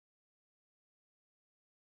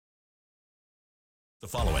The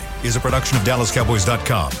following is a production of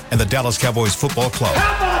DallasCowboys.com and the Dallas Cowboys Football Club.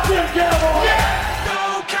 How about them Cowboys? Yeah!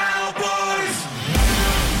 Go Cowboys!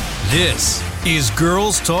 This is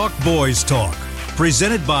Girls Talk, Boys Talk,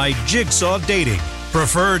 presented by Jigsaw Dating,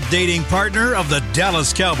 preferred dating partner of the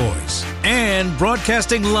Dallas Cowboys, and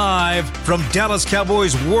broadcasting live from Dallas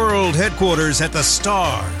Cowboys World Headquarters at the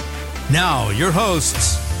Star. Now, your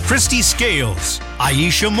hosts, Christy Scales,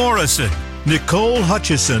 Aisha Morrison, Nicole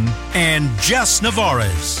Hutchison, and Jess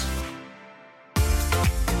Navarez.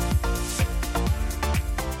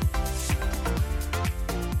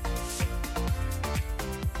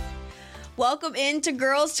 Welcome into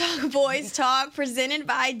Girls Talk, Boys Talk, presented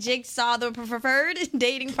by Jigsaw, the preferred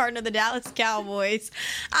dating partner of the Dallas Cowboys.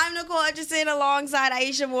 I'm Nicole Hutchison alongside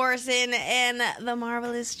Aisha Morrison and the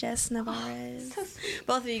marvelous Jess Navarez.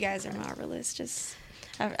 Both of you guys are marvelous.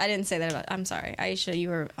 I didn't say that I'm sorry. Aisha,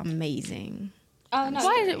 you are amazing. Oh, no.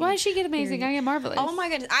 Why does she get amazing? I get marvelous. Oh, my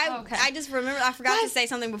goodness. I just remembered. I forgot to say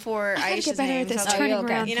something before I Aisha's get better name. at this So turning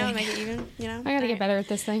okay. around You know, thing. make it even, you know? I gotta get better at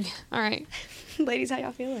this thing. All right. Ladies, how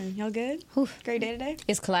y'all feeling? Y'all good? Great day today?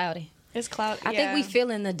 It's cloudy. It's cloudy. I think we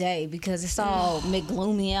feeling the day because it's all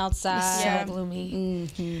gloomy outside. Yeah. So gloomy.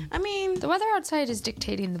 Mm-hmm. I mean, The weather outside is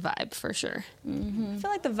dictating the vibe for sure. I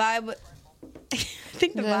feel like the vibe. I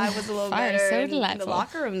think the vibe was a little fire is better so in the delightful.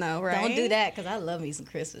 locker room, though, right? Don't do that because I love me some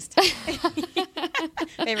Christmas time.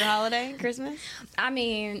 Favorite holiday, Christmas? I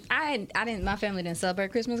mean, I didn't. My family didn't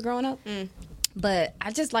celebrate Christmas growing up. But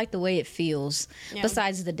I just like the way it feels. Yeah.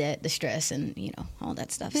 Besides the debt, the stress, and all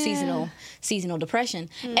that stuff, seasonal depression.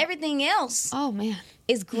 Everything else Oh man.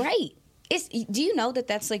 is great. Do you know that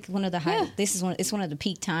that's like one of the high? It's one of the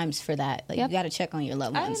peak times for that. Like Yep. you got to check on your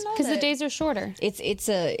loved I ones. didn't know Because the that. days are shorter. It's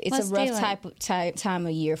a Less rough daylight. time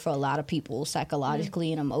of year for a lot of people,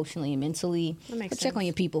 psychologically and emotionally and mentally. That makes But check on sense.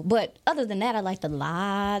 your people. But other than that, I like the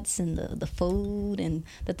lights and the food and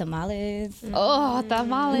the tamales. Oh,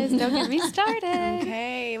 tamales. Don't get me started.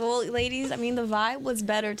 Okay, well, ladies, I mean, the vibe was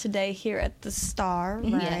better today here at the Star,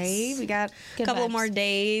 right? Yes. We got a Good couple vibes. more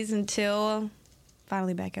days until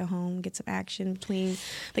finally back at home, get some action between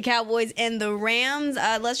the Cowboys and the Rams.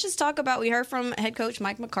 Let's just talk about, we heard from head coach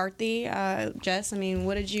Mike McCarthy. Jess, I mean,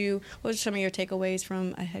 what were some of your takeaways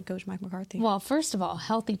from head coach Mike McCarthy? Well, first of all,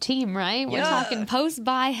 healthy team, right? We're Yeah. talking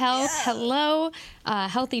post-bye health. Hello.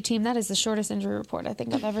 Healthy team. That is the shortest injury report I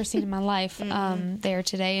think I've ever seen in my life there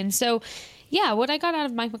today. And so, yeah, what I got out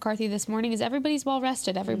of Mike McCarthy this morning is everybody's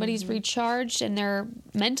well-rested. Everybody's recharged, and they're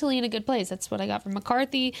mentally in a good place. That's what I got from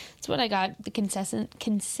McCarthy. That's what I got, the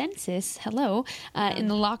consensus, in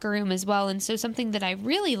the locker room as well. And so something that I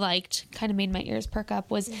really liked, kind of made my ears perk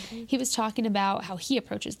up, was he was talking about how he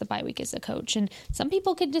approaches the bye week as a coach. And some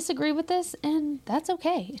people could disagree with this, and that's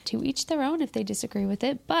okay. To each their own if they disagree with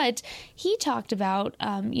it. But he talked about,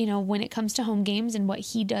 when it comes to home games and what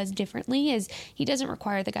he does differently is he doesn't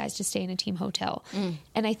require the guys to stay in a team hotel.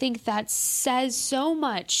 And I think that says so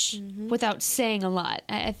much without saying a lot.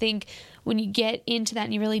 I think when you get into that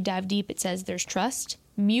and you really dive deep, it says there's trust,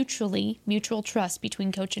 mutual trust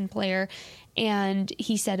between coach and player. And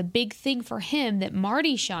he said a big thing for him that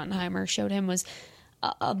Marty Schottenheimer showed him was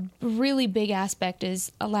a really big aspect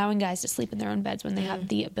is allowing guys to sleep in their own beds when they have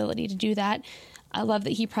the ability to do that. I love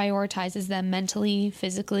that he prioritizes them mentally,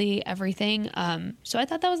 physically, everything. So I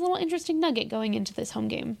thought that was a little interesting nugget going into this home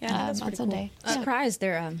game that's on pretty Sunday. I'm surprised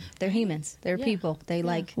they're humans. They're people. They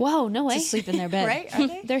like Whoa, no way. to sleep in their bed. Right? Are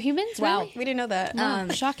they? They're humans? Wow. Really? We didn't know that. Wow,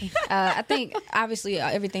 shocking. I think obviously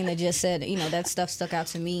everything they just said, that stuff stuck out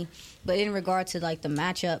to me. But in regard to like the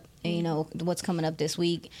matchup, and, what's coming up this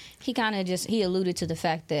week, he kind of he alluded to the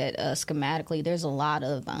fact that schematically there's a lot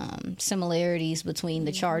of similarities between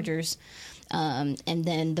the Chargers and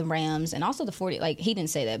then the Rams and also the 40. Like he didn't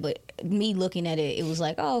say that, but me looking at it, it was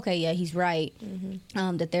like, oh, okay, yeah, he's right.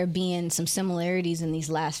 That there being some similarities in these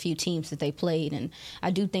last few teams that they played, and I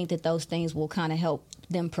do think that those things will kind of help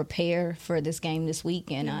them prepare for this game this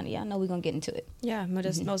week. And I know we're gonna get into it. Yeah,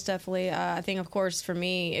 most definitely. I think, of course, for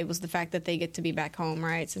me, it was the fact that they get to be back home,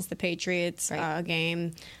 right, since the Patriots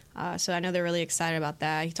game. So I know they're really excited about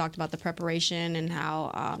that. He talked about the preparation and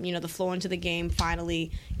how, the flow into the game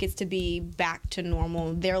finally gets to be back to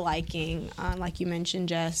normal. Their liking, like you mentioned,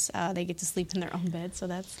 Jess, they get to sleep in their own bed, so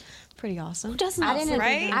that's pretty awesome. Who doesn't I love didn't.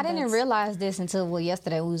 sleeping in I didn't beds? realize this until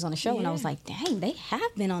yesterday we was on the show, and I was like, "Dang, they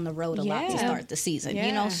have been on the road a lot to start the season."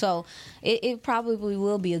 Yeah. So it probably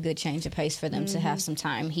will be a good change of pace for them to have some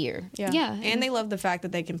time here. Yeah. And they love the fact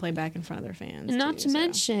that they can play back in front of their fans. And not too, to so.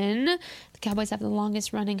 mention, the Cowboys have the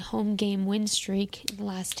longest running home game win streak in the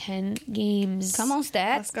last 10 games. Come on, Stats.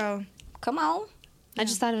 Let's go. Come on. I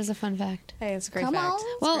just thought it was a fun fact. Hey, it's a great Come fact. on. It's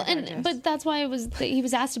a Well, great fact, yes. but that's why he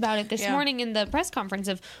was asked about it this Yeah. morning in the press conference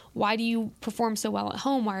of why do you perform so well at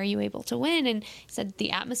home? Why are you able to win? And he said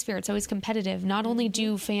the atmosphere, it's always competitive. Not only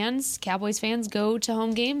do Cowboys fans go to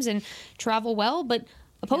home games and travel well, but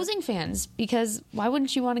opposing fans, because why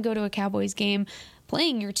wouldn't you want to go to a Cowboys game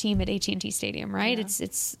playing your team at AT&T Stadium, right? Yeah.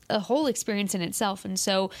 It's a whole experience in itself. And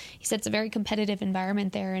so he said it's a very competitive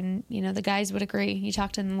environment there. And, the guys would agree. You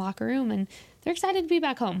talked in the locker room and they're excited to be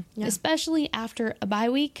back home, especially after a bye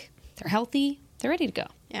week. They're healthy. They're ready to go.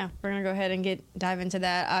 Yeah, we're going to go ahead and dive into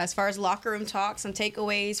that. As far as locker room talk, some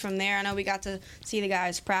takeaways from there. I know we got to see the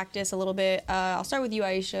guys practice a little bit. I'll start with you,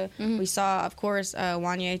 Aisha. We saw, of course,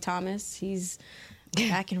 Wanye Thomas. He's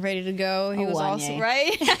back and ready to go. He was Wanye. also,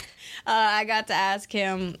 right? I got to ask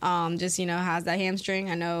him, how's that hamstring?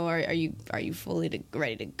 I know, are you fully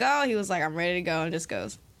ready to go? He was like, I'm ready to go, and just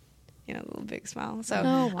goes, a little big smile. So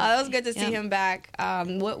that was good to see him back.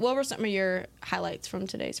 What were some of your highlights from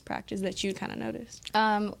today's practice that you kind of noticed?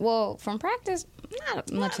 Well, from practice,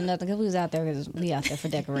 not much of nothing because we was out there because we out there for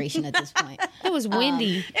decoration at this point. It was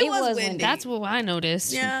windy. It was windy. That's what I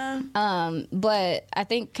noticed. Yeah. But I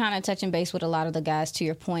think kind of touching base with a lot of the guys, to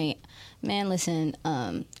your point, man, listen,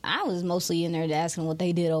 I was mostly in there asking what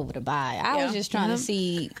they did over the bye. I was just trying to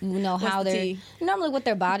see, how they're normally what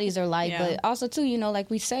their bodies are like, but also too, like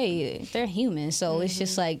we say, they're human. So it's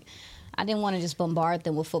just like, I didn't want to just bombard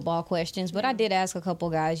them with football questions, but I did ask a couple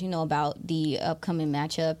guys, about the upcoming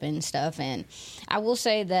matchup and stuff. And I will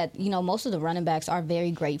say that, most of the running backs are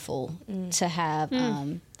very grateful to have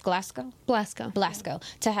Blasco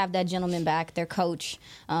to have that gentleman back, their coach.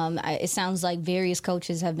 It sounds like various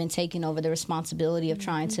coaches have been taking over the responsibility of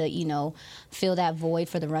trying to, fill that void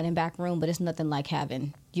for the running back room, but it's nothing like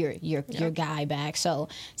having your guy back. So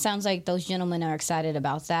sounds like those gentlemen are excited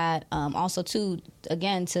about that. Also, too,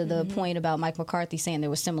 again, to the point about Mike McCarthy saying there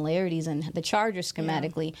were similarities in the Chargers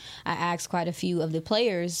schematically, I asked quite a few of the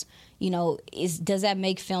players, does that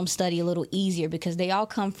make film study a little easier? Because they all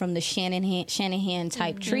come from the Shanahan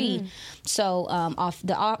type tree. So off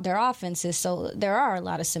their offenses, so there are a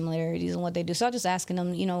lot of similarities in what they do. So I was just asking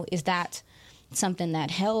them, is that something that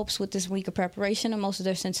helps with this week of preparation? And most of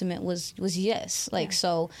their sentiment was yes. Really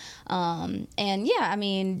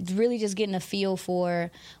just getting a feel for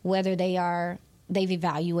whether they've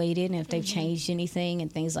evaluated and if they've changed anything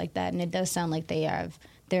and things like that. And it does sound like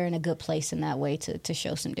they're in a good place in that way to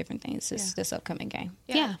show some different things this upcoming game.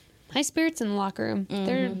 Yeah. High spirits in the locker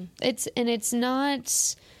room. It's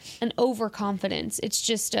not an overconfidence. It's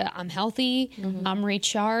just I'm healthy, I'm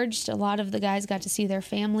recharged. A lot of the guys got to see their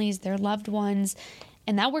families, their loved ones,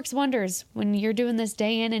 and that works wonders. When you're doing this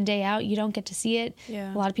day in and day out, you don't get to see it.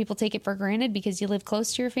 Yeah. A lot of people take it for granted because you live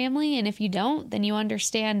close to your family, and if you don't, then you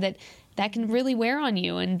understand that can really wear on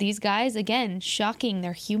you. And these guys, again, shocking,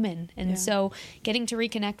 they're human. And so getting to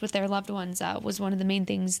reconnect with their loved ones was one of the main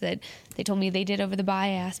things that they told me they did over the bye. I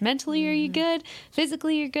asked, mentally, are you good?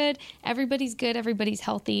 Physically, you're good? Everybody's good. Everybody's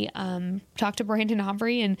healthy. Talked to Brandon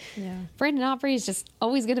Aubrey, and Brandon Aubrey is just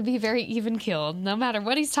always going to be very even-keeled. No matter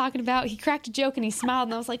what he's talking about, he cracked a joke and he smiled,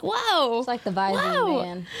 and I was like, whoa. It's like the Vising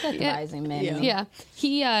man. Like the Vising man. Yeah.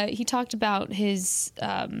 He talked about his,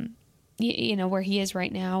 where he is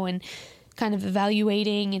right now and kind of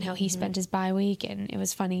evaluating and how he spent his bye week. And it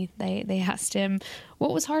was funny. They asked him,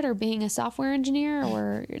 what was harder, being a software engineer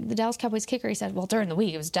or the Dallas Cowboys kicker? He said, well, during the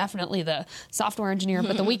week, it was definitely the software engineer,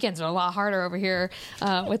 but the weekends are a lot harder over here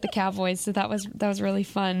with the Cowboys. So that was really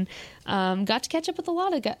fun. Got to catch up with a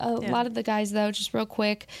lot of the guys, though, just real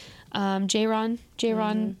quick.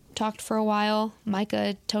 J-Ron talked for a while.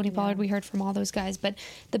 Micah, Tony Pollard, we heard from all those guys. But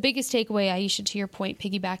the biggest takeaway, Aisha, to your point,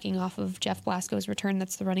 piggybacking off of Jeff Blasco's return,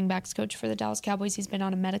 that's the running backs coach for the Dallas Cowboys. He's been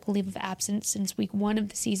on a medical leave of absence since week 1 of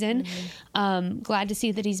the season. Glad to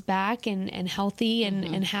see that he's back and healthy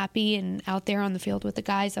and happy and out there on the field with the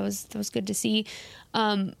guys. That was good to see.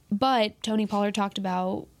 But Tony Pollard talked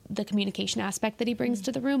about the communication aspect that he brings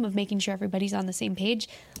to the room of making sure everybody's on the same page.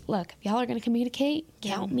 Look, if y'all are going to communicate,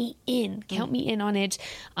 count me in. Count me in on it.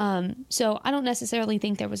 So I don't necessarily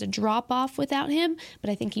think there was a drop-off without him, but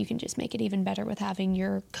I think you can just make it even better with having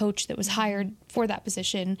your coach that was hired for that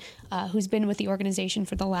position, who's been with the organization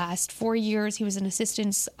for the last 4 years. He was an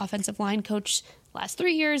assistant offensive line coach last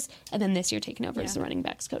 3 years, and then this year taking over as the running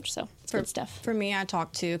backs coach. So it's good stuff. For me, I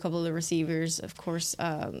talked to a couple of the receivers, of course,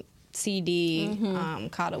 CD,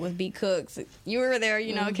 caught up with B. Cooks. You were there,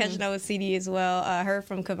 catching up with CD as well. Heard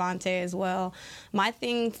from Cavante as well. My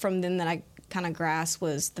thing from them that I kind of grasped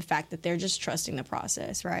was the fact that they're just trusting the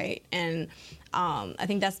process, right? And I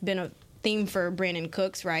think that's been a theme for Brandon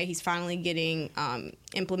Cooks, right? He's finally getting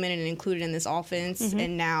implemented and included in this offense,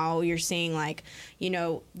 and now you're seeing like, you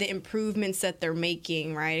know, the improvements that they're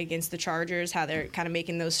making, right, against the Chargers, how they're kind of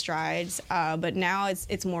making those strides. But now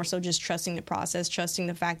it's more so just trusting the process, trusting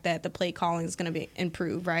the fact that the play calling is going to be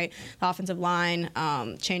improved, right? The offensive line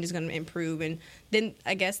change is going to improve, and then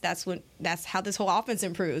I guess that's how this whole offense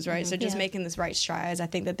improves, right? So just making this right strides. I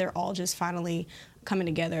think that they're all just finally coming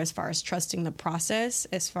together as far as trusting the process,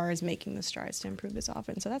 as far as making the strides to improve this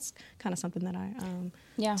offense. So that's kind of something that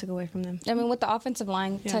I took away from them. I mean, with the offensive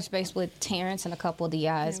line, touch base with Terrence and a couple of the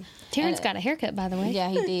guys. Terrence got a haircut, by the way. Yeah,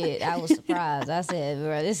 he did. I was surprised. I said,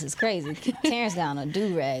 bro, this is crazy. Terrence down a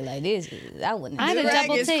do-rag like this. I wouldn't. I had a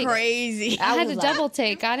double is take. Crazy. I had a double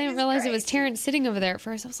take. I didn't realize it was Terrence sitting over there at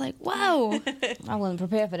first. I was like, whoa. I wasn't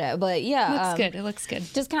prepared for that. But yeah. Looks good. It looks good.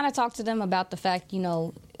 Just kind of talk to them about the fact, you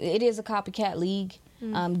know, it is a copycat league.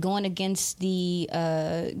 Going against the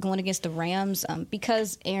Rams,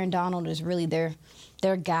 because Aaron Donald is really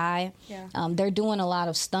their guy. Yeah. They're doing a lot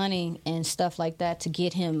of stunning and stuff like that to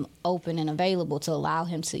get him open and available, to allow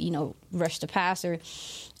him to, you know, rush the passer,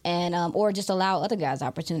 and or just allow other guys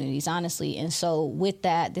opportunities, honestly. And so with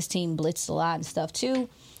that, this team blitzed a lot and stuff too.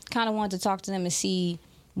 Kind of wanted to talk to them and see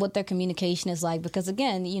what their communication is like, because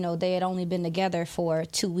again, you know, they had only been together for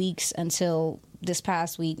 2 weeks until this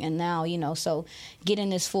past week, and now, you know, so getting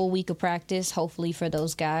this full week of practice, hopefully for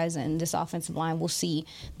those guys and this offensive line, we'll see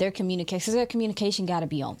their communication. Because their communication got to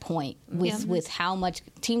be on point with how much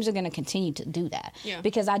teams are going to continue to do that. Yeah.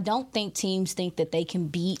 Because I don't think teams think that they can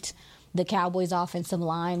beat the Cowboys offensive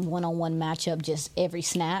line one-on-one matchup just every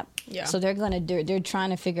snap. Yeah. So they're trying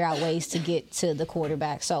to figure out ways to get to the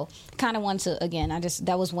quarterback. So kind of want to, again,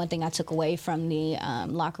 that was one thing I took away from the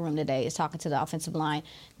locker room today, is talking to the offensive line.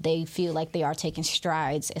 They feel like they are taking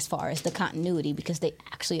strides as far as the continuity, because they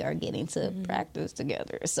actually are getting to practice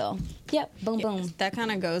together. So, yep, boom, boom. That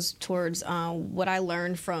kind of goes towards what I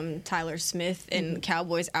learned from Tyler Smith in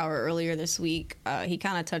Cowboys Hour earlier this week. He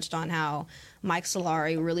kind of touched on how Mike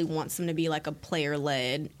Solari really wants them to be like a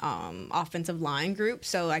player-led offensive line group.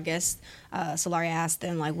 So I guess Solari asked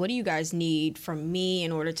them, like, what do you guys need from me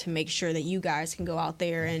in order to make sure that you guys can go out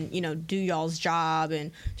there and, you know, do y'all's job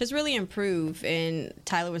and just really improve? And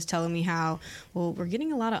Tyler was telling me how, well, we're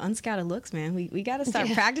getting a lot of unscouted looks, man. We got to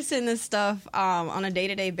start practicing this stuff on a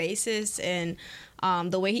day-to-day basis. And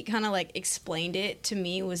the way he kind of like explained it to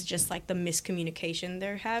me was just like the miscommunication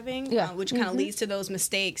they're having, which kind of leads to those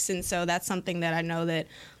mistakes. And so that's something that I know that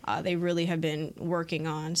they really have been working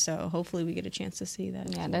on. So hopefully we get a chance to see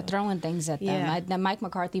that. Yeah, they're throwing things at them. Yeah. Mike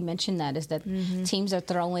McCarthy mentioned that, is that teams are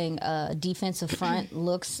throwing defensive front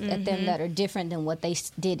looks at them that are different than what they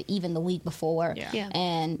did even the week before. Yeah.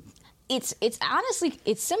 And it's honestly,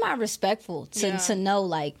 it's semi-respectful to know,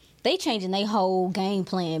 like, they changing their whole game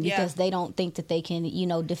plan because they don't think that they can, you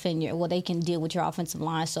know, they can deal with your offensive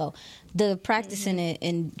line. So the practicing it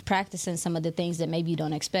and practicing some of the things that maybe you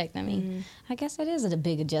don't expect. I mean, I guess that is a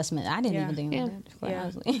big adjustment. I didn't even think about that, quite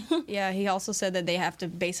honestly. Yeah, he also said that they have to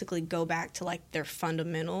basically go back to like their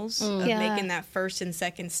fundamentals of making that first and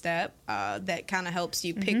second step that kind of helps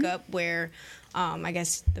you pick up where I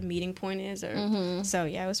guess the meeting point is. So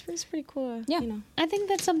yeah, it was pretty cool. Yeah. You know. I think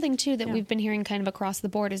that's something too that we've been hearing kind of across the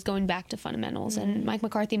board, is going back to fundamentals. And Mike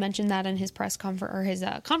McCarthy mentioned that in his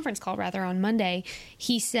conference call rather on Monday.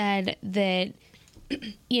 He said that,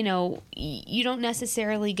 you know, you don't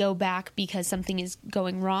necessarily go back because something is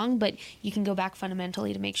going wrong, but you can go back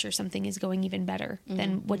fundamentally to make sure something is going even better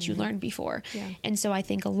than what you learned before. Yeah. And so I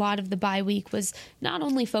think a lot of the bye week was not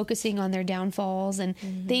only focusing on their downfalls and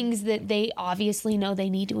things that they obviously know they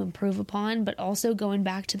need to improve upon, but also going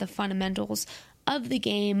back to the fundamentals of the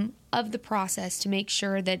game, of the process, to make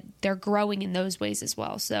sure that they're growing in those ways as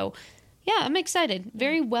well. So, yeah, I'm excited.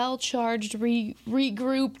 Very well-charged,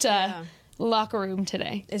 regrouped locker room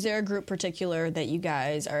today. Is there a group particular that you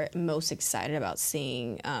guys are most excited about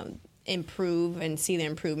seeing improve and see the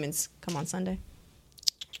improvements come on Sunday?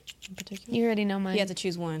 In particular? You already know mine. You have to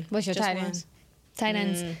choose one. What's your Just tight one. ends? Tight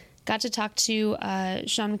ends. Got to talk to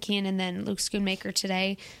Sean McKeon and then Luke Schoonmaker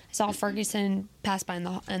today. I saw Ferguson pass by in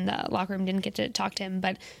the locker room. Didn't get to talk to him,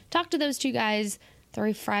 but talked to those two guys. They're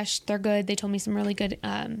refreshed. They're good. They told me some really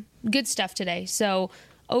good stuff today. So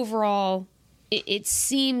overall, it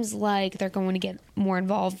seems like they're going to get more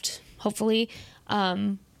involved, hopefully.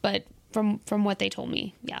 But from what they told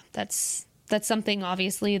me, yeah, that's something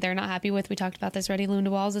obviously they're not happy with. We talked about this already.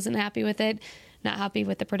 Lunda Walls isn't happy with it, not happy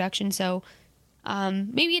with the production. So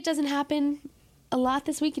maybe it doesn't happen a lot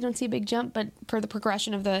this week. You don't see a big jump, but for the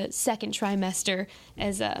progression of the second trimester,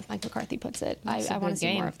 as Mike McCarthy puts it, I want to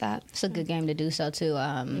see more of that. It's a good game to do so, too.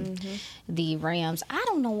 The Rams, I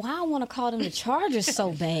don't know why I want to call them the Chargers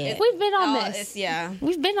so bad. We've been on this.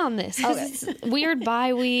 We've been on this. Okay. It's weird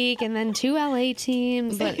bye week and then 2 LA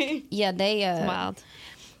teams. But Yeah, they... it's wild.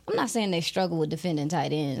 I'm not saying they struggle with defending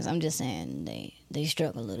tight ends. I'm just saying they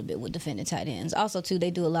struggle a little bit with defending tight ends. Also, too,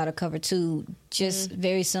 they do a lot of cover two, just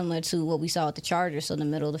very similar to what we saw at the Chargers. So the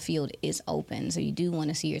middle of the field is open. So you do want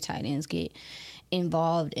to see your tight ends get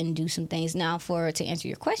involved and do some things. Now, to answer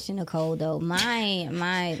your question, Nicole, though,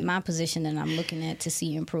 my position that I'm looking at to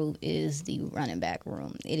see improve is the running back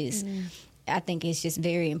room. It is. I think it's just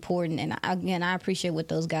very important. And again, I appreciate what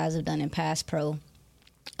those guys have done in pass pro,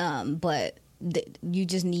 but you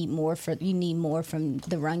just need more from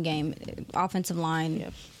the run game. Offensive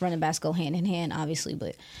line, running backs go hand in hand, obviously,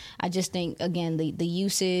 but I just think, again, the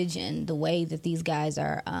usage and the way that these guys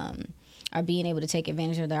are being able to take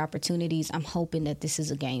advantage of their opportunities. I'm hoping that this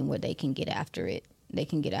is a game where they can get after it. They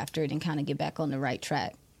can get after it and kind of get back on the right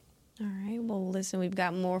track. All right. Well, listen, we've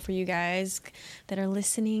got more for you guys that are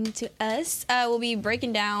listening to us. We'll be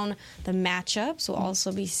breaking down the matchups. We'll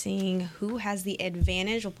also be seeing who has the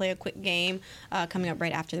advantage. We'll play a quick game coming up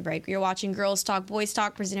right after the break. You're watching Girls Talk, Boys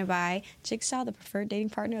Talk, presented by Jigsaw, the preferred dating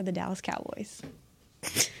partner of the Dallas Cowboys.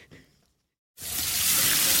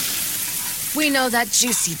 We know that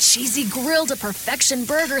juicy, cheesy, grilled to perfection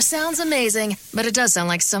burger sounds amazing, but it does sound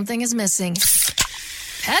like something is missing.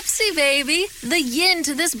 Pepsi, baby. The yin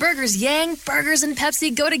to this burger's yang. Burgers and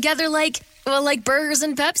Pepsi go together like burgers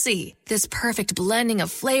and Pepsi. This perfect blending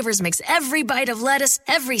of flavors makes every bite of lettuce,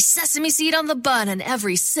 every sesame seed on the bun, and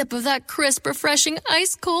every sip of that crisp, refreshing,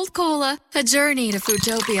 ice-cold cola a journey to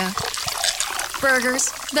Foodtopia.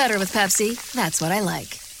 Burgers, better with Pepsi. That's what I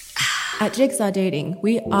like. At Jigsaw Dating,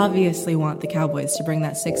 we obviously want the Cowboys to bring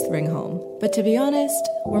that 6th ring home. But to be honest,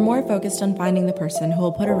 we're more focused on finding the person who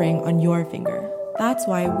will put a ring on your finger. That's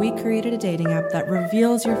why we created a dating app that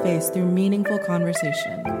reveals your face through meaningful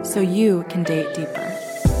conversation, so you can date deeper.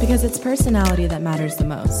 Because it's personality that matters the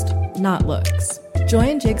most, not looks.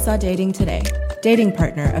 Join Jigsaw Dating today, dating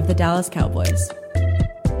partner of the Dallas Cowboys.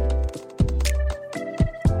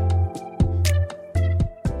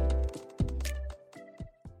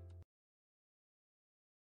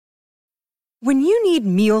 When you need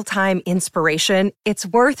mealtime inspiration, it's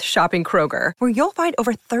worth shopping Kroger, where you'll find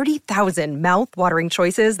over 30,000 mouth-watering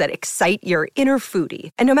choices that excite your inner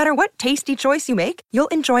foodie. And no matter what tasty choice you make, you'll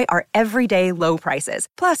enjoy our everyday low prices,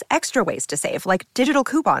 plus extra ways to save, like digital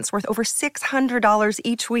coupons worth over $600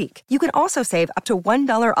 each week. You can also save up to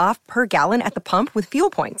 $1 off per gallon at the pump with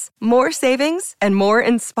fuel points. More savings and more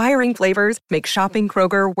inspiring flavors make shopping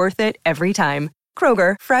Kroger worth it every time.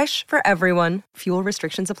 Kroger, fresh for everyone. Fuel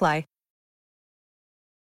restrictions apply.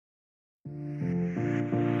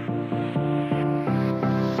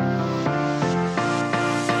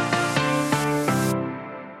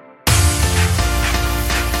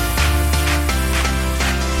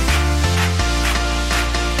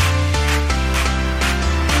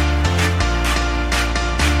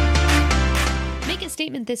 Make a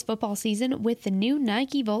statement this football season with the new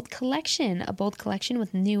Nike Bold Collection, a bold collection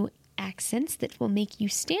with new accents that will make you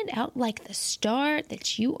stand out like the star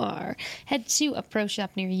that you are. Head to a pro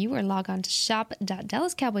shop near you or log on to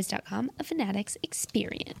shop.dallascowboys.com, a Fanatics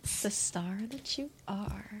experience. The star that you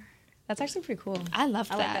are. That's actually pretty cool. I loved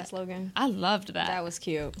that. I like that slogan. I loved that. That was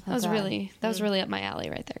cute. That was really up my alley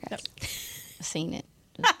right there, guys. Yep. I've seen it.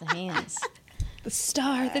 Just the hands. The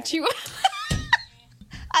star that you are.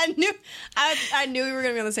 I knew we were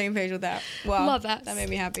gonna be on the same page with that. Wow, Love that. That made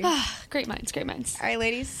me happy. Great minds, great minds. All right,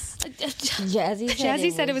 ladies.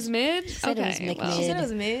 Jazzy said it was mid. It was She said it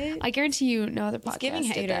was mid. I guarantee you, no other podcast giving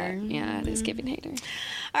did that. hater. Yeah, it is giving hater.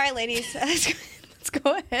 All right, ladies. Let's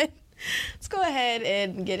go ahead. Let's go ahead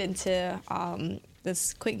and get into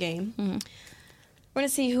this quick game. Mm-hmm. We're going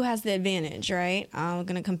to see who has the advantage, right? We're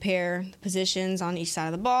going to compare the positions on each side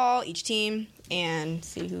of the ball, each team, and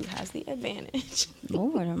see who has the advantage.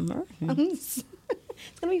 Lord of mercy. It's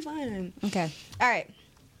going to be fun. Okay. All right.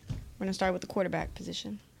 We're going to start with the quarterback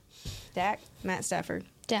position. Dak, Matt Stafford.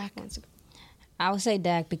 Dak. I would say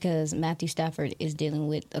Dak because Matthew Stafford is dealing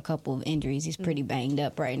with a couple of injuries. He's pretty banged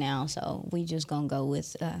up right now, so we just gonna go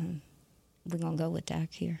with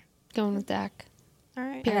Dak here. Going with Dak. All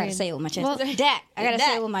right. I gotta say it with my chest. Well, Dak. I gotta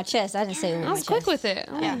say it with my chest. I didn't say it with I my was chest. quick with it.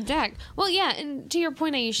 Yeah. Dak. Well, yeah, and to your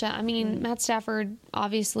point, Aisha, I mean, Matt Stafford,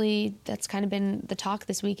 obviously, that's kind of been the talk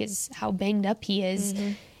this week is how banged up he is.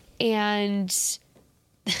 And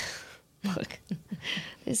look,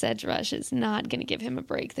 this edge rush is not going to give him a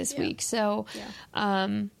break this week. So,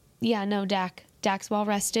 no, Dak. Dak's well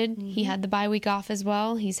rested. He had the bye week off as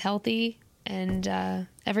well. He's healthy. And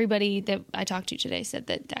everybody that I talked to today said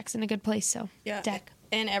that Dak's in a good place. So, Dak.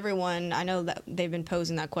 And everyone, I know that they've been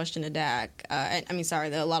posing that question to Dak. A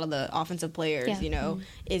lot of the offensive players,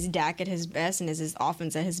 is Dak at his best and is his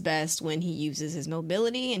offense at his best when he uses his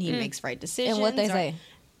mobility and he makes right decisions? And what they say?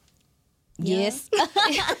 Yes.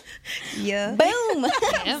 Yeah. Boom.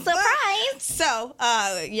 Surprise. So,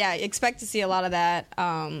 expect to see a lot of that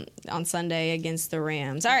on Sunday against the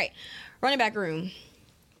Rams. All right, running back room.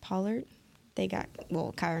 Pollard, they got,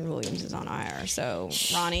 Kyron Williams is on IR. So,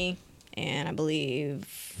 Ronnie and I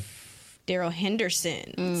believe Darrell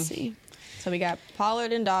Henderson. Let's see. So, we got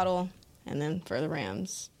Pollard and Dottle, and then for the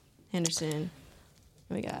Rams, Henderson.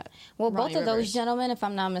 We got both Ronnie of those Rivers. gentlemen, if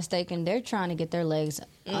I'm not mistaken, they're trying to get their legs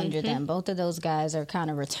under them. Both of those guys are kind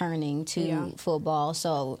of returning to football.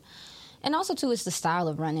 So, and also too, it's the style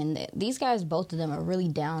of running. These guys, both of them are really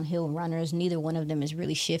downhill runners. Neither one of them is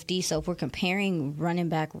really shifty. So if we're comparing running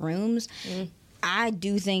back rooms, I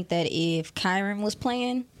do think that if Kyron was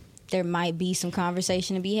playing, there might be some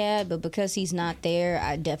conversation to be had. But because he's not there,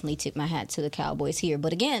 I definitely tip my hat to the Cowboys here.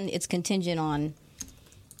 But again, it's contingent on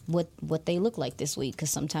what they look like this week, because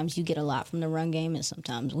sometimes you get a lot from the run game and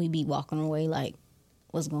sometimes we be walking away like,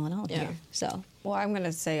 what's going on here? So, well, I'm going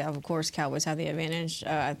to say, of course, Cowboys have the advantage.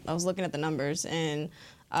 I was looking at the numbers, and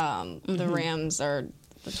the Rams are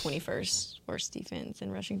the 21st worst defense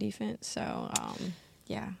in rushing defense. So, I'm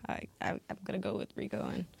going to go with Rico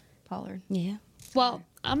and Pollard. Yeah. Well,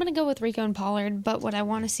 I'm going to go with Rico and Pollard, but what I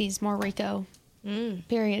want to see is more Rico.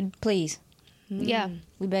 Period. Please. Yeah.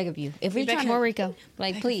 We beg of you. If we're trying more Rico.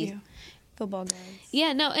 Please. Football guys.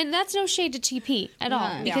 Yeah, no, and that's no shade to TP at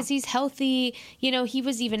all, because he's healthy. He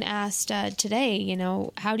was even asked today,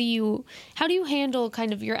 how do you handle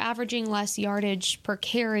kind of, you're averaging less yardage per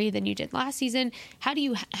carry than you did last season. How do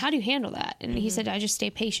you handle that? And he said, I just stay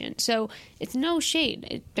patient. So it's no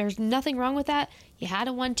shade. There's nothing wrong with that. You had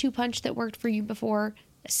a 1-2 punch that worked for you before.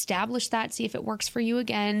 Establish that, see if it works for you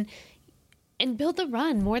again, and build the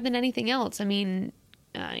run more than anything else. I mean,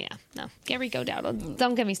 get Rico Dowdle.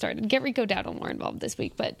 Don't get me started. Get Rico Dowdle more involved this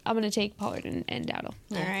week, but I'm going to take Pollard and Dowdle.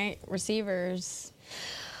 All right, receivers.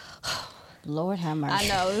 Lord have mercy. I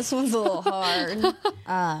know, this one's a little hard.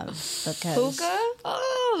 Because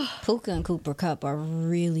Puka and Cooper Kupp are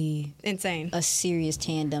really insane, a serious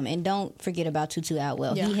tandem. And don't forget about Tutu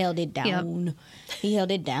Atwell. He held it down. Yep. He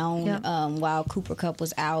held it down while Cooper Kupp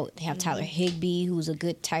was out. They have Tyler Higbee, who's a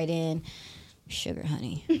good tight end. Sugar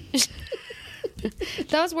honey.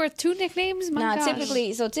 That was worth 2 nicknames? My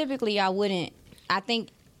gosh. Typically I wouldn't. I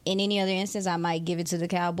think in any other instance I might give it to the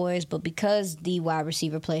Cowboys, but because the wide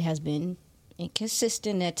receiver play has been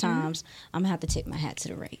inconsistent at times, I'm going to have to tip my hat to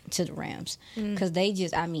the Rams. Because they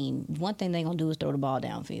just, one thing they're going to do is throw the ball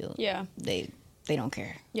downfield. Yeah. They don't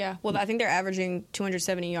care. Yeah. Well, I think they're averaging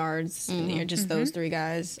 270 yards in the year, just those 3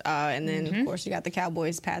 guys. And then, of course, you got the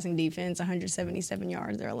Cowboys passing defense, 177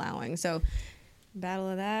 yards they're allowing. So, battle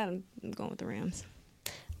of that, I'm going with the Rams.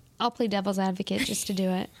 I'll play devil's advocate just to do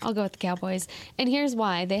it. I'll go with the Cowboys. And here's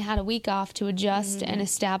why. They had a week off to adjust and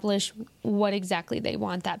establish what exactly they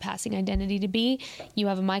want that passing identity to be. You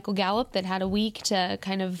have a Michael Gallup that had a week to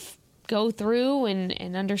kind of go through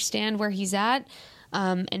and understand where he's at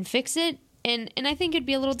and fix it. And I think it'd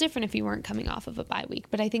be a little different if you weren't coming off of a bye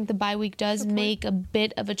week. But I think the bye week does make a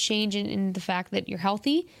bit of a change in the fact that you're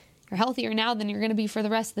healthy. You're healthier now than you're going to be for the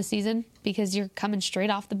rest of the season because you're coming straight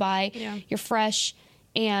off the bye. Yeah. You're fresh,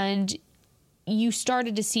 and you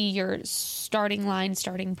started to see your starting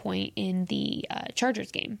point in the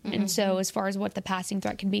Chargers game. And so as far as what the passing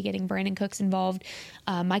threat can be, getting Brandon Cooks involved,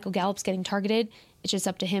 Michael Gallup's getting targeted. It's just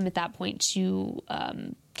up to him at that point to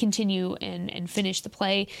continue and finish the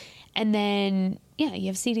play. And then, you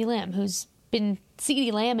have CeeDee Lamb, who's been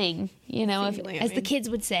CeeDee Lambing, as the kids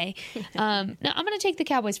would say. Now, I'm going to take the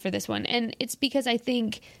Cowboys for this one. And it's because I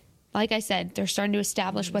think, like I said, they're starting to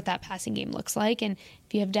establish what that passing game looks like. And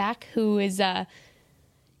if you have Dak, who is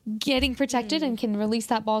getting protected and can release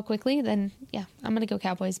that ball quickly, then, I'm going to go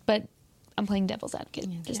Cowboys. But I'm playing devil's advocate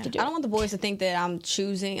to do it. I don't want the boys to think that I'm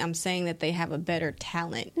saying that they have a better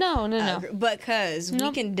talent. No. Because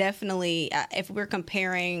we can definitely, if we're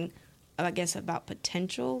comparing, I guess, about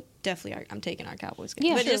potential, definitely I'm taking our Cowboys.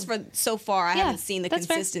 Yeah, but just for so far, I haven't seen the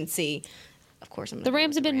consistency. Fair. Of course, the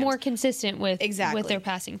Rams have been more consistent with their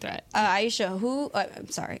passing threat. Aisha,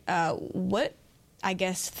 what, I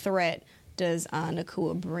guess, threat does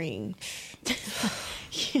Nakua bring?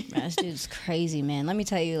 This dude's crazy, man. Let me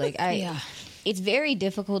tell you, it's very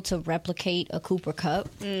difficult to replicate a Cooper Kupp,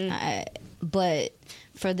 but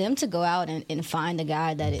for them to go out and find a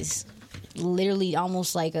guy that is literally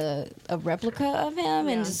almost like a replica of him,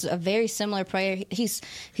 and just a very similar player. He's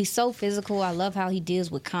so physical. I love how he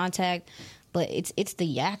deals with contact. But it's the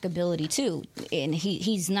yak ability too, and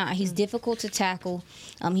he's difficult to tackle.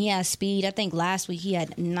 He has speed. I think last week he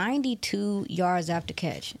had 92 yards after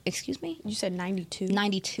catch. Excuse me? You said 92?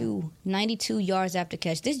 92 yards after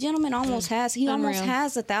catch. This gentleman almost has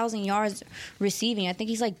 1,000 yards receiving. I think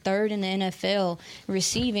he's like third in the NFL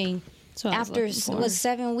receiving after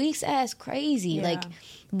 7 weeks. That's crazy. Yeah. Like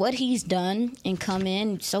what he's done and come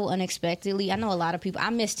in so unexpectedly. I know a lot of people. I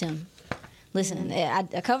missed him. Listen, I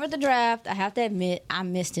covered the draft. I have to admit, I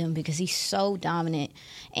missed him because he's so dominant.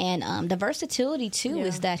 And the versatility, too,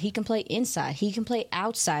 is that he can play inside. He can play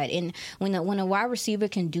outside. And when a wide receiver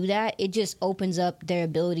can do that, it just opens up their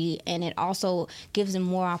ability, and it also gives them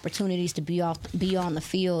more opportunities to be on the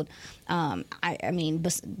field. I mean,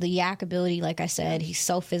 the yak ability, like I said, he's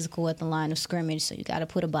so physical at the line of scrimmage, so you got to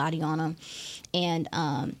put a body on him. And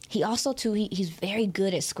he also, too, he's very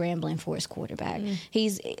good at scrambling for his quarterback.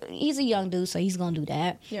 He's a young dude, so he's going to do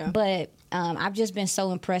that. Yeah. But I've just been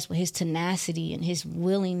so impressed with his tenacity and his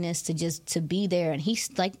willingness to be there. And he's,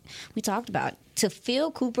 like we talked about, to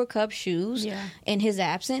fill Cooper Kupp's shoes in his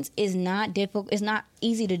absence is not difficult. It's not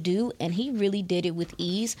easy to do, and he really did it with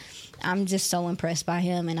ease. I'm just so impressed by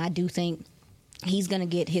him, and I do think he's gonna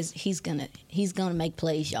get he's gonna make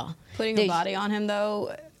plays, y'all. Putting a body on him,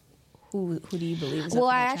 though. Who do you believe is? Well,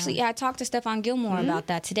 I talked to Stephon Gilmore about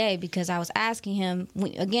that today, because I was asking him,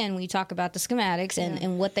 when you talk about the schematics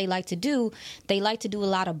and what they like to do a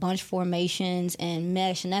lot of bunch formations and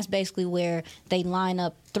mesh, and that's basically where they line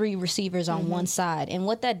up 3 receivers on one side. And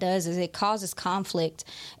what that does is it causes conflict,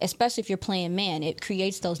 especially if you're playing man. It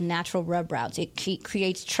creates those natural rub routes. It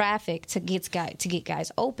creates traffic to get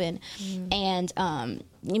guys open. And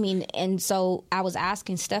and so I was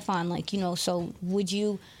asking Stephon, like, so would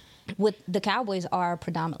you? The Cowboys are a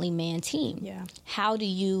predominantly man team. Yeah. How do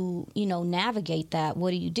you, navigate that?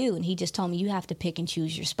 What do you do? And he just told me you have to pick and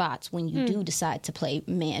choose your spots when you do decide to play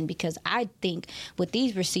man, because I think with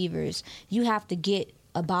these receivers, you have to get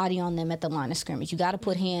a body on them at the line of scrimmage. You got to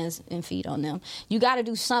put hands and feet on them. You got to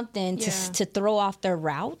do something to throw off their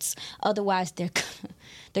routes. Otherwise,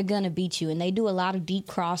 they're going to beat you. And they do a lot of deep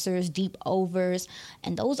crossers, deep overs.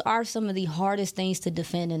 And those are some of the hardest things to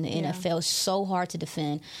defend in the NFL. It's so hard to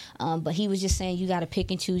defend. But he was just saying you got to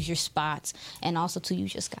pick and choose your spots. And also, too, you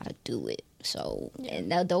just got to do it. So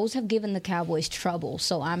and those have given the Cowboys trouble.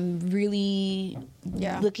 So I'm really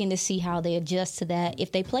looking to see how they adjust to that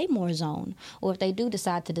if they play more zone or if they do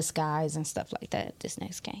decide to disguise and stuff like that this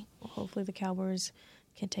next game. Well, hopefully the Cowboys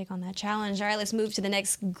can take on that challenge. All right, let's move to the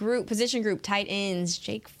next position group, tight ends,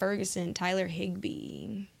 Jake Ferguson, Tyler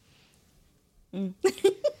Higbee.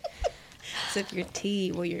 Sip your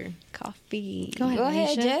tea or your coffee. Go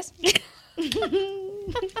ahead, Jess.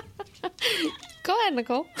 Go ahead,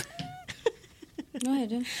 Nicole. Go ahead,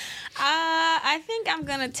 Jen. I think I'm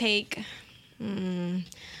gonna take. I'm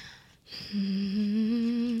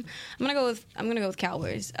gonna go with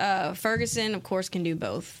Cowboys. Ferguson, of course, can do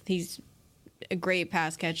both. He's a great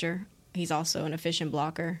pass catcher. He's also an efficient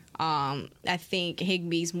blocker. I think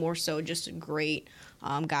Higbee's more so just a great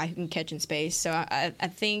guy who can catch in space. So I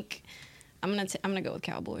think I'm gonna go with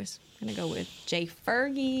Cowboys. I'm gonna go with Jay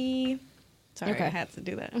Fergie. Sorry, I had to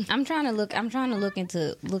do that. I'm trying to look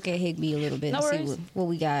at Higbee a little bit and see what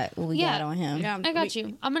we got on him. Yeah, I got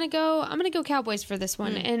you. I'm gonna go Cowboys for this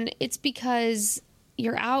one, and it's because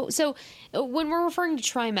you're out. So when we're referring to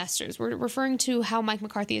trimesters, we're referring to how Mike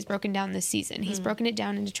McCarthy has broken down this season. He's broken it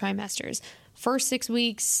down into trimesters. First 6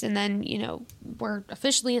 weeks, and then we're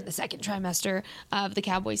officially in the second trimester of the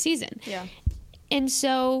Cowboys season. Yeah, and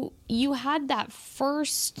so you had that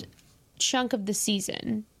first chunk of the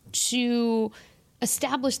season to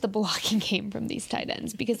establish the blocking game from these tight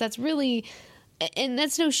ends, because that's really, and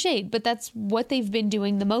that's no shade, but that's what they've been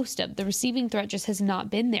doing the most of. The receiving threat just has not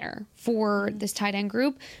been there for this tight end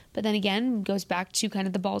group. But then again, goes back to kind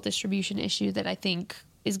of the ball distribution issue that I think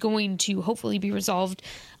is going to hopefully be resolved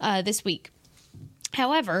this week.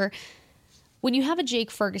 However, when you have a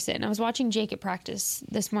Jake Ferguson, I was watching Jake at practice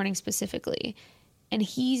this morning specifically, and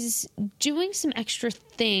he's doing some extra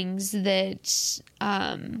things that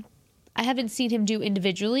I haven't seen him do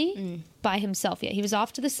individually by himself yet. He was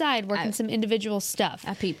off to the side working some individual stuff.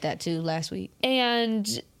 I peeped that too last week.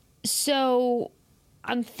 And so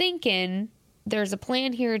I'm thinking there's a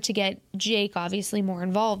plan here to get Jake obviously more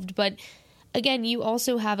involved. But again, you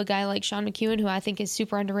also have a guy like Sean McEwen, who I think is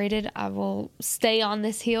super underrated. I will stay on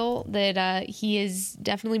this heel that he is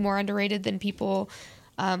definitely more underrated than people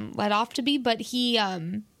let off to be, but he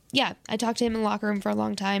yeah, I talked to him in the locker room for a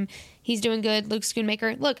long time. He's doing good. Luke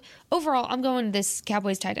Schoonmaker. Look, overall, I'm going this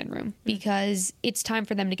Cowboys tight end room because it's time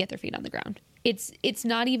for them to get their feet on the ground. It's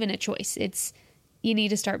not even a choice. It's you need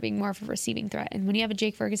to start being more of a receiving threat. And when you have a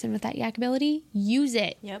Jake Ferguson with that yak ability, use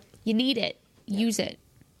it. Yep. You need it. Use it.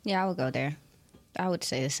 Yeah, I would go there. I would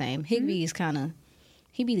say the same. Higbee is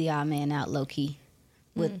he'd be the odd man out low key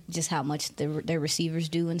with just how much their receivers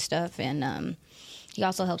do and stuff. And he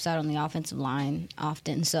also helps out on the offensive line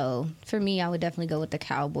often. So for me, I would definitely go with the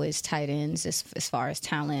Cowboys tight ends as far as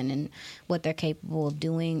talent and what they're capable of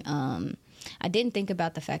doing. I didn't think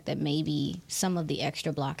about the fact that maybe some of the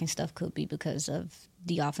extra blocking stuff could be because of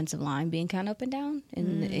the offensive line being kind of up and down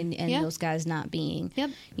and those guys not being,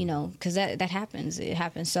 because that happens. It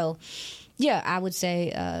happens. So, yeah, I would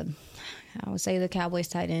say the Cowboys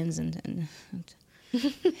tight ends and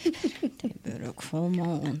they better come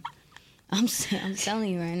on. I'm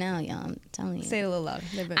telling you right now, y'all. I'm telling you. Say it a little louder.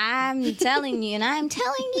 I'm telling you, and I'm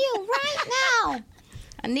telling you right now.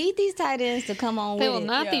 I need these tight ends to come on They with will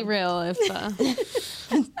not be real if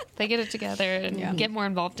they get it together and get more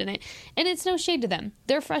involved in it. And it's no shade to them.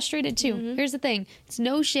 They're frustrated too. Here's the thing. It's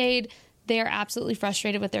no shade. They are absolutely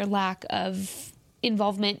frustrated with their lack of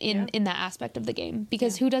involvement in that aspect of the game.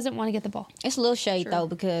 Because who doesn't want to get the ball? It's a little shade, though,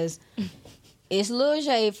 because it's a little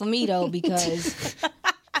shade for me, though, because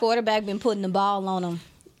quarterback been putting the ball on them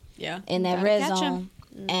in that red zone.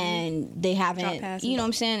 And they haven't, you know what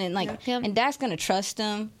I'm saying? And and Dak's going to trust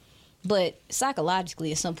them. But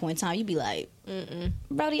psychologically, at some point in time, you'd be like,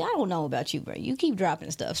 Brody, I don't know about you, bro. You keep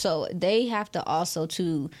dropping stuff. So they have to also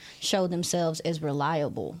to show themselves as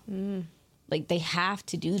reliable. Like, they have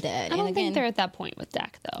to do that. I don't think they're at that point with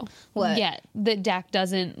Dak, though. What? Yet. That Dak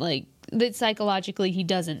doesn't, that psychologically he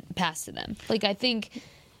doesn't pass to them. I think...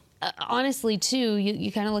 honestly, too,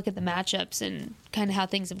 you kind of look at the matchups and kind of how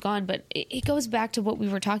things have gone, but it goes back to what we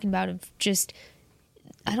were talking about of just,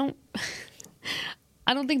 I don't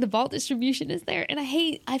think the ball distribution is there. And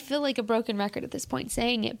I feel like a broken record at this point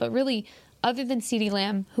saying it, but really, other than CeeDee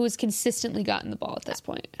Lamb, who has consistently gotten the ball at this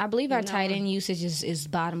point. I believe our tight end usage is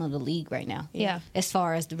bottom of the league right now. Yeah. As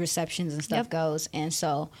far as the receptions and stuff goes. And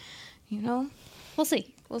so, we'll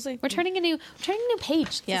see. We're turning a new page.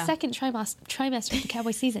 It's the second trimester of the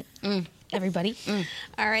Cowboy season. Everybody.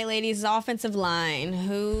 All right, ladies, offensive line.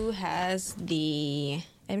 Who has the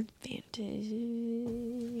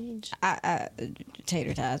advantage?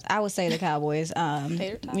 Tater tots. I would say the Cowboys.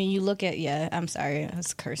 Tater tots? When you look at, I'm sorry,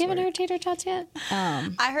 that's a curse You haven't word. heard tater tots yet?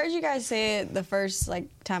 I heard you guys say it the first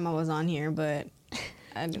time I was on here, but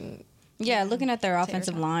I didn't. Yeah, looking at their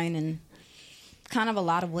offensive line and kind of a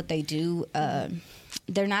lot of what they do.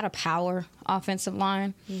 They're not a power offensive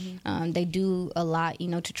line. They do a lot,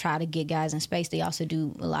 to try to get guys in space. They also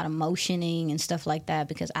do a lot of motioning and stuff like that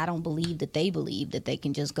because I don't believe that they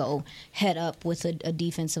can just go head up with a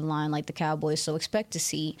defensive line like the Cowboys. So expect to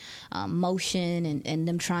see motion and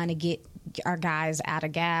them trying to get our guys out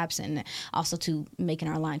of gaps and also to making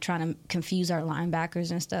our line, trying to confuse our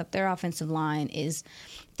linebackers and stuff. Their offensive line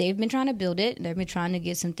they've been trying to build it. They've been trying to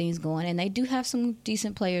get some things going, and they do have some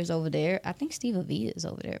decent players over there. I think Steve Avila is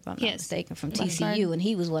over there, if I'm not mistaken, from TCU, and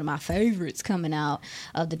he was one of my favorites coming out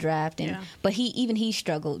of the draft. But he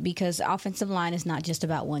struggled because offensive line is not just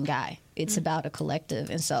about one guy. It's about a collective,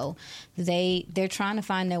 and so they're trying to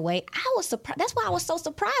find their way. I was surprised. That's why I was so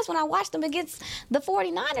surprised when I watched them against the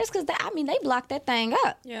 49ers because they blocked that thing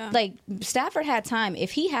up. Like Stafford had time.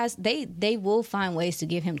 If he has, they will find ways to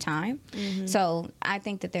give him time. So I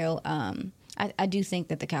think that they'll. I do think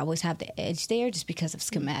that the Cowboys have the edge there just because of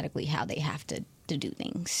schematically how they have to do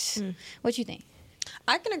things. What you think?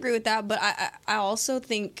 I can agree with that, but I also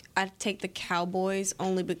think I'd take the Cowboys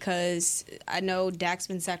only because I know Dak's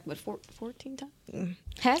been sacked, 14 times?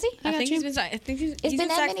 Has he? I think he's been sacked. I think he's been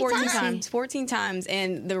sacked 14 times. 14 times,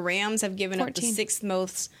 and the Rams have given up the 6th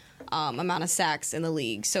most amount of sacks in the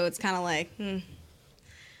league. So it's kind of like,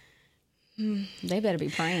 They better be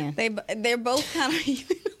praying. They're both kind of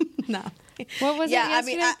even. No. What was it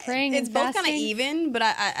yesterday? Praying it's and both fasting? kind of even, but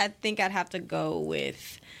I think I'd have to go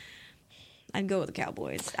with. I'd go with the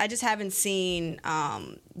Cowboys. I just haven't seen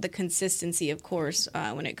the consistency, of course,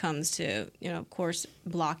 when it comes to, of course,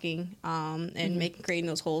 blocking and creating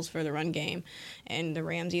those holes for the run game. And the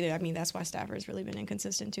Rams either. I mean, that's why Stafford's really been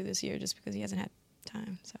inconsistent, too, this year, just because he hasn't had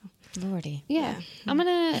time. So, Lordy. Yeah. I'm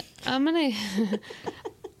gonna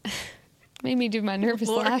made me do my nervous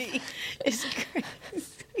laugh. It's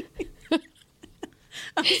crazy.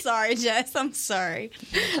 I'm sorry, Jess. I'm sorry.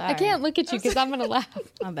 I can't look at you because I'm gonna laugh.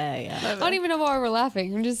 My bad, yeah. I don't even know why we're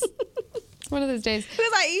laughing. I'm just one of those days. It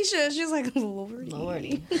was Aisha. She was like,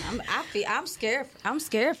 Lordy. I'm scared. I'm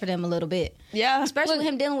scared for them a little bit. Yeah. Especially with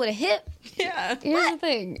him dealing with a hip. Yeah. Here's the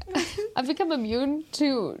thing. I've become immune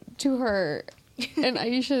to her and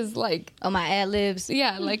Aisha's like My ad libs.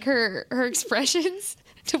 yeah, like her expressions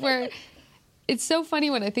to where it's so funny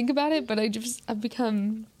when I think about it, but I've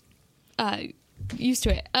become used to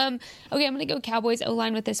it. Okay, I'm gonna go Cowboys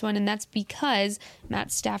O-line with this one, and that's because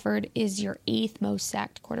Matt Stafford is your 8th most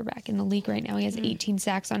sacked quarterback in the league right now. He has 18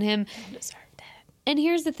 sacks on him. I deserve that. And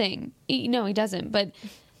here's the thing. No, he doesn't. But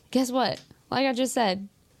guess what? Like I just said,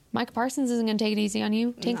 Micah Parsons isn't going to take it easy on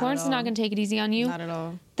you. Tank Lawrence is not going to take it easy on you. Not at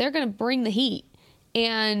all. They're going to bring the heat.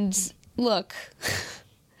 And look,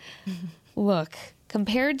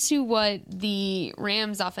 compared to what the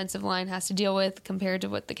Rams offensive line has to deal with, compared to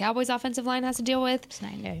what the Cowboys offensive line has to deal with,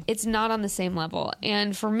 it's not on the same level.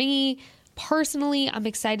 And for me, personally, I'm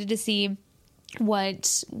excited to see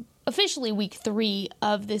what officially week 3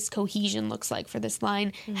 of this cohesion looks like for this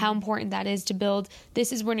line, how important that is to build.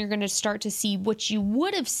 This is when you're going to start to see what you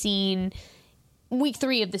would have seen week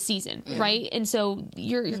 3 of the season, right? And so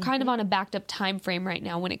you're kind of on a backed up time frame right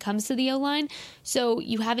now when it comes to the O-line. So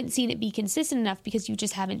you haven't seen it be consistent enough because you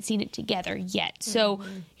just haven't seen it together yet. So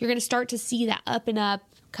you're going to start to see that up and up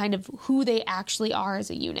kind of who they actually are as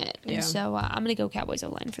a unit. And so I'm going to go Cowboys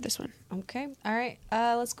O-line for this one. Okay. All right.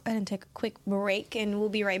 Let's go ahead and take a quick break, and we'll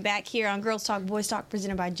be right back here on Girls Talk, Boys Talk,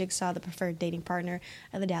 presented by Jigsaw, the preferred dating partner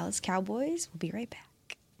of the Dallas Cowboys. We'll be right back.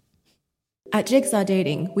 At Jigsaw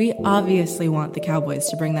Dating, we obviously want the Cowboys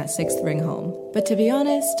to bring that 6th ring home. But to be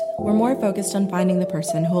honest, we're more focused on finding the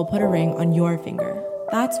person who will put a ring on your finger.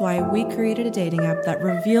 That's why we created a dating app that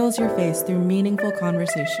reveals your face through meaningful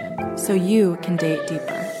conversation, so you can date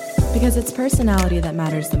deeper. Because it's personality that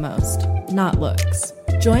matters the most, not looks.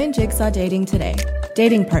 Join Jigsaw Dating today,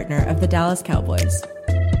 dating partner of the Dallas Cowboys.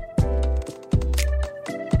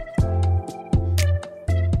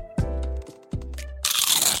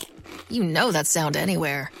 You know that sound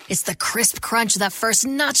anywhere. It's the crisp crunch of that first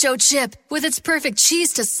nacho chip. With its perfect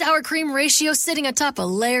cheese to sour cream ratio sitting atop a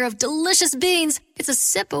layer of delicious beans, it's a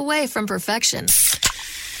sip away from perfection.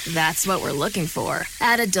 That's what we're looking for.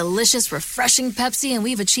 Add a delicious, refreshing Pepsi and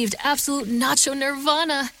we've achieved absolute nacho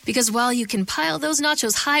nirvana. Because while you can pile those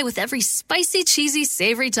nachos high with every spicy, cheesy,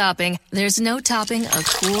 savory topping, there's no topping a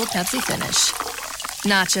cool Pepsi finish.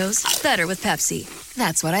 Nachos, better with Pepsi.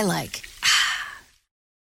 That's what I like.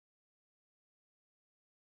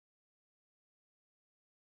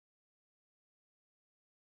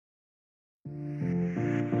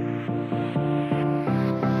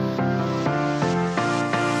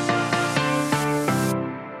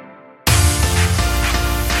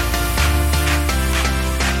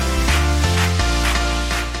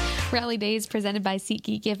 Rally Days presented by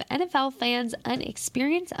SeatGeek give NFL fans an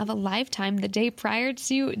experience of a lifetime the day prior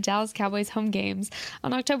to Dallas Cowboys home games.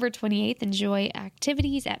 On October 28th, enjoy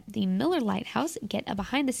activities at the Miller Lighthouse, get a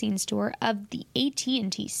behind-the-scenes tour of the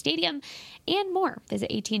AT&T Stadium, and more. Visit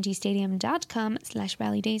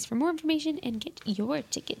AT&TStadium.com/Rally Days for more information and get your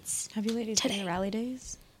tickets. Have you ladies been to Rally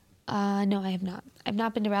Days? No, I have not. I've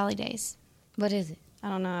not been to Rally Days. What is it? I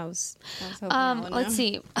don't know. I was hoping let's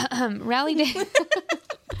see. Rally Days.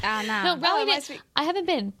 No, Rally Days. I haven't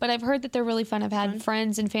been, but I've heard that they're really fun. I've had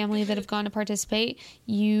friends and family that have gone to participate.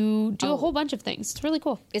 You do a whole bunch of things. It's really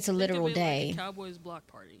cool. It's a literal day. Like Cowboys block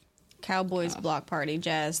party. Cowboys block party.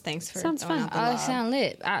 Jazz, thanks for Sounds throwing fun. out the It lob. sounds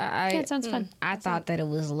lit. It sounds fun. I thought that it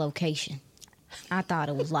was a location. I thought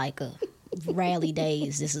it was like a Rally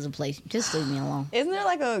Days. This is a place. Just leave me alone. Isn't there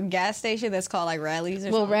like a gas station that's called like Rallies or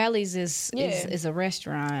Well, something? Rallies is a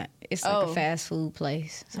restaurant. It's like a fast food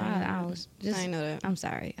place. So I was just. I didn't know that. I'm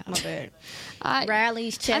sorry. My bad.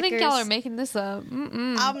 Rallies, Checkers. I think y'all are making this up.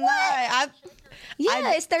 I'm not.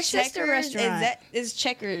 It's their sister Checkers, restaurant. Is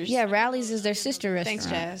Checkers. Yeah, Rallies is their sister restaurant. Thanks,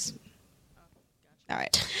 Jazz. All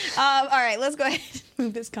right. All right, let's go ahead and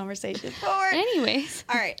move this conversation forward. Anyways.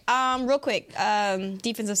 All right. Real quick.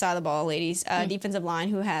 Defensive side of the ball, ladies. Defensive line,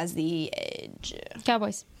 who has the edge?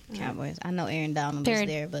 Cowboys. Cowboys. I know Aaron Donald Period. is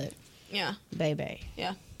there, but Yeah. baby.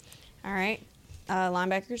 Yeah. All right.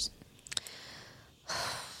 Linebackers?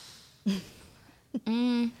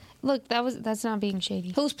 Look, that's not being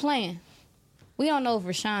shady. Who's playing? We don't know if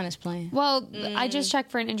Rashawn is playing. Well, I just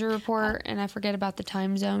checked for an injury report, and I forget about the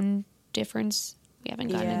time zone difference. We haven't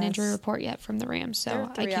gotten an injury Yes. report yet from the Rams, so They're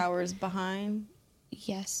I 3 keep, hours behind.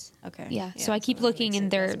 yes, Okay. yeah. So I keep looking,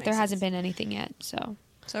 and there hasn't been. been anything yet. So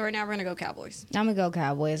So right now we're going to go Cowboys. I'm gonna go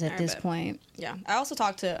Cowboys at All right, this bet. point. Yeah. I also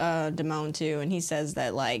talked to Damone, too, and he says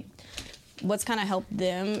that, like, what's kind of helped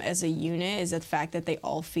them as a unit is the fact that they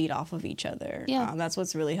all feed off of each other. Yeah. That's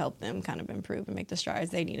what's really helped them kind of improve and make the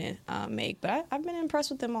strides they need to make. But I've been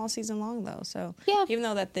impressed with them all season long, though. So Yeah. even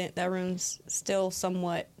though that room's still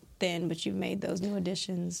somewhat thin, but you've made those new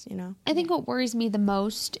additions, you know. I think what worries me the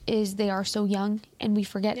most is they are so young, and we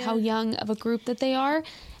forget how young of a group that they are.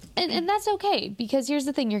 And that's okay, because here's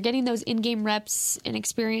the thing. You're getting those in-game reps and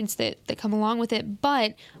experience that come along with it.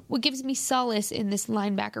 But what gives me solace in this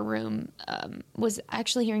linebacker room was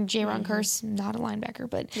actually hearing Jaron Kearse, not a linebacker,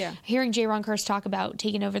 but hearing Jaron Kearse talk about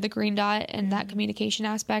taking over the green dot and that communication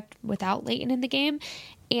aspect without Leighton in the game.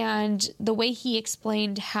 And the way he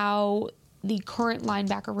explained how the current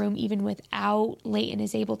linebacker room, even without Leighton,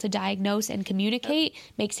 is able to diagnose and communicate,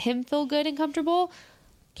 makes him feel good and comfortable.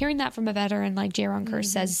 Hearing that from a veteran like Jaron Kearse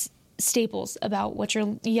says staples about what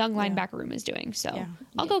your young linebacker room is doing. So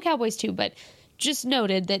I'll go Cowboys too, but just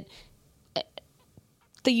noted that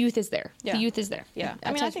the youth is there. Yeah. The youth is there. Yeah,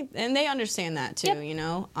 I mean, I think, and they understand that too, you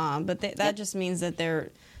know. But that just means that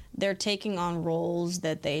they're taking on roles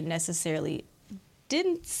that they necessarily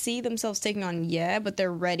didn't see themselves taking on yet, but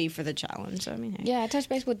they're ready for the challenge. So, I mean, hey. Yeah, I touched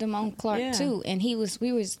base with Damone Clark too, and we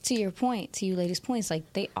was to your point, to you ladies' points,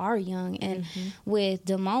 like they are young, and with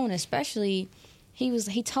Damone especially,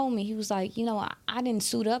 he told me, he was like, you know, I didn't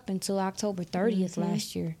suit up until October 30th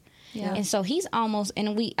last year. Yeah. And so he's almost,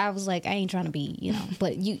 and I was like, I ain't trying to be, you know,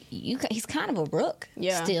 but he's kind of a rook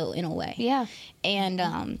still in a way. Yeah.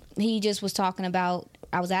 And he just was talking about,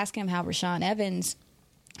 I was asking him how Rashaan Evans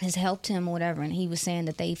has helped him or whatever, and he was saying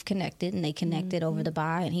that they've connected, and they connected over the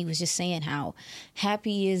bye, and he was just saying how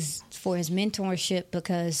happy he is for his mentorship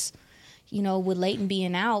because, you know, with Leighton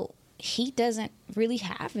being out, he doesn't really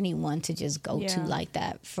have anyone to just go to like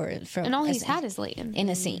that for and all he's had is Leighton in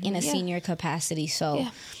a senior capacity. So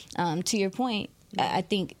to your point, I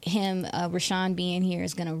think Rashaan being here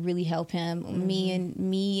is going to really help him. Me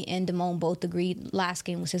and Damone both agreed last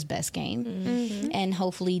game was his best game, and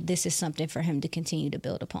hopefully this is something for him to continue to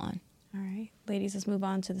build upon. All right, ladies, let's move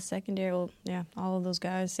on to the secondary. Well, all of those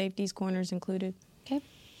guys, safeties, corners included. Okay.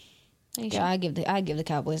 Yeah, I give the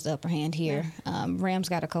Cowboys the upper hand here. Rams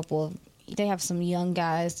got a couple. They have some young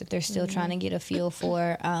guys that they're still trying to get a feel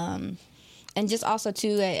for. And just also,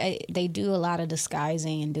 too, they do a lot of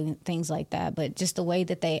disguising and doing things like that. But just the way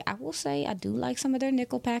that I will say, I do like some of their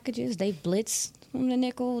nickel packages. They blitz from the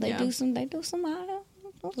nickel. They do some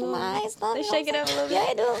eyes stuff. They shake it up a little bit. Yeah,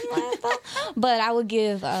 they do some eyes stuff. But I would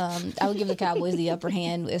give the Cowboys the upper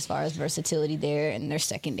hand as far as versatility there and their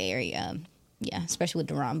secondary. Especially with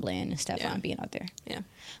Deron Bland and Stephon being out there. Yeah.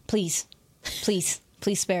 Please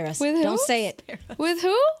spare us. With who? Don't say it. With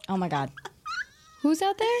who? Oh, my God. Who's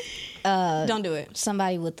out there? Don't do it.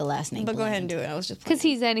 Somebody with the last name. But go ahead and do it. I was just because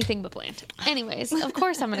he's anything but bland. Anyways, of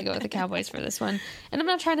course I'm going to go with the Cowboys for this one. And I'm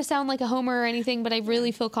not trying to sound like a homer or anything, but I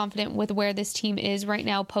really feel confident with where this team is right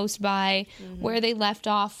now, post-bye, where they left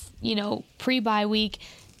off, pre-bye week.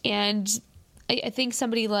 And I think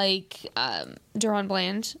somebody like Deron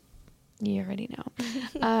Bland, you already know.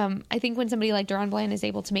 I think when somebody like Deron Bland is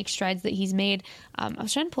able to make strides that he's made, I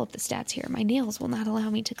was trying to pull up the stats here. My nails will not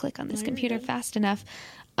allow me to click on this computer fast enough.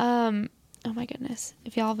 Oh my goodness.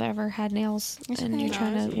 If y'all have ever had nails and you're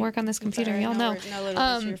trying to work on this computer, y'all know.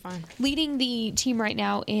 You're fine. Leading the team right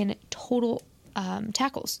now in total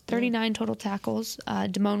tackles, 39 total tackles,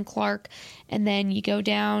 Damone Clark, and then you go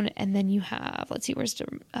down and then you have, let's see, where's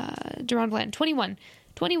Deron Bland?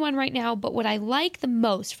 21 right now, but what I like the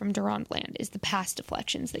most from Deron Bland is the pass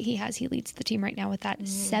deflections that he has. He leads the team right now with that,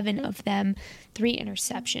 7 of them, 3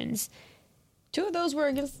 interceptions. 2 of those were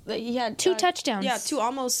against, he had 2 touchdowns. Yeah, 2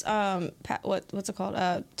 almost, what's it called?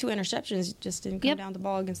 2 interceptions, just didn't come down the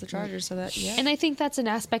ball against the Chargers. So that, And I think that's an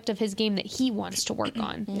aspect of his game that he wants to work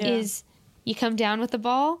on, is you come down with the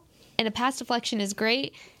ball, and a pass deflection is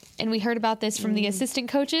great. And we heard about this from the assistant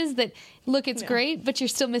coaches that, look, it's great, but you're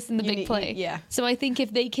still missing the big play. So I think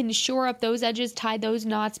if they can shore up those edges, tie those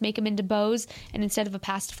knots, make them into bows, and instead of a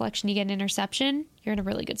pass deflection, you get an interception, you're in a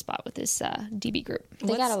really good spot with this DB group.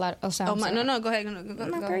 They got a lot of... go ahead.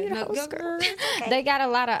 Go. They got a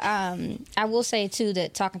lot of... I will say, too,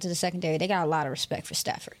 that talking to the secondary, they got a lot of respect for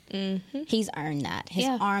Stafford. He's earned that. His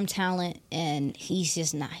arm talent, and he's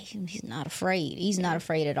just not... He's not afraid. He's not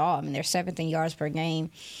afraid at all. I mean, they're 7th in yards per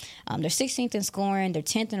game. They're 16th in scoring. They're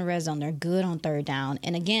 10th in the red zone. They're good on 3rd down.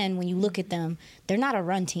 And again, when you look at them, they're not a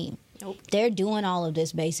run team. Nope. They're doing all of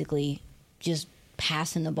this basically just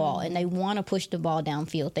passing the ball. And they want to push the ball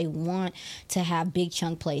downfield. They want to have big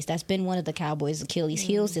chunk plays. That's been one of the Cowboys' Achilles'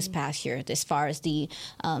 heels this past year as far as the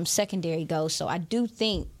secondary goes. So I do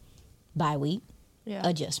think bye week,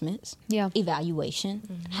 adjustments, Yeah. evaluation.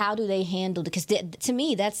 How do they handle because to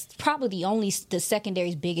me that's probably the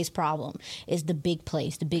secondary's biggest problem is the big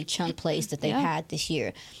plays, the big chunk plays that they've had this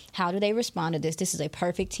year. How do they respond to this? This is a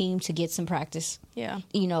perfect team to get some practice. Yeah.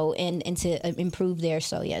 And to improve there.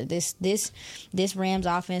 So this Rams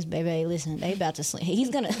offense, baby, listen, they about to sling.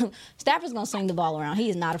 Stafford's gonna sling the ball around. He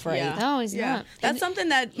is not afraid. Yeah. No, he's not. That's something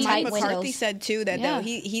that Tight Mike McCarthy windows. said too. That though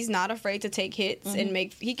he's not afraid to take hits and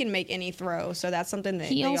he can make any throw. So that's something that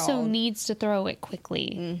He they also all needs to throw it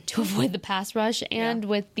quickly to avoid the pass rush. And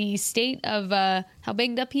with the state of how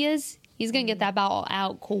banged up he is, he's going to get that ball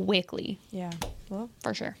out quickly. Yeah. Well,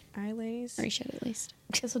 For sure. all right, ladies. Or he should at least.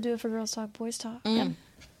 This will do it for Girls Talk, Boys Talk.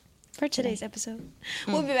 For Today's episode.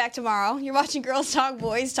 We'll be back tomorrow. You're watching Girls Talk,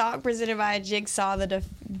 Boys Talk, presented by Jigsaw, the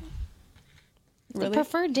The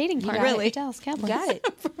preferred dating partner Really? of the Dallas Cowboys. Got it.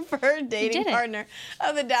 preferred dating did it. partner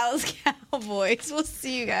of the Dallas Cowboys. We'll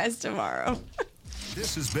see you guys tomorrow.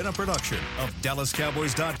 This has been a production of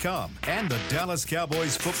DallasCowboys.com and the Dallas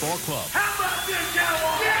Cowboys Football Club. How about this,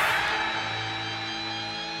 Cowboys? Yeah!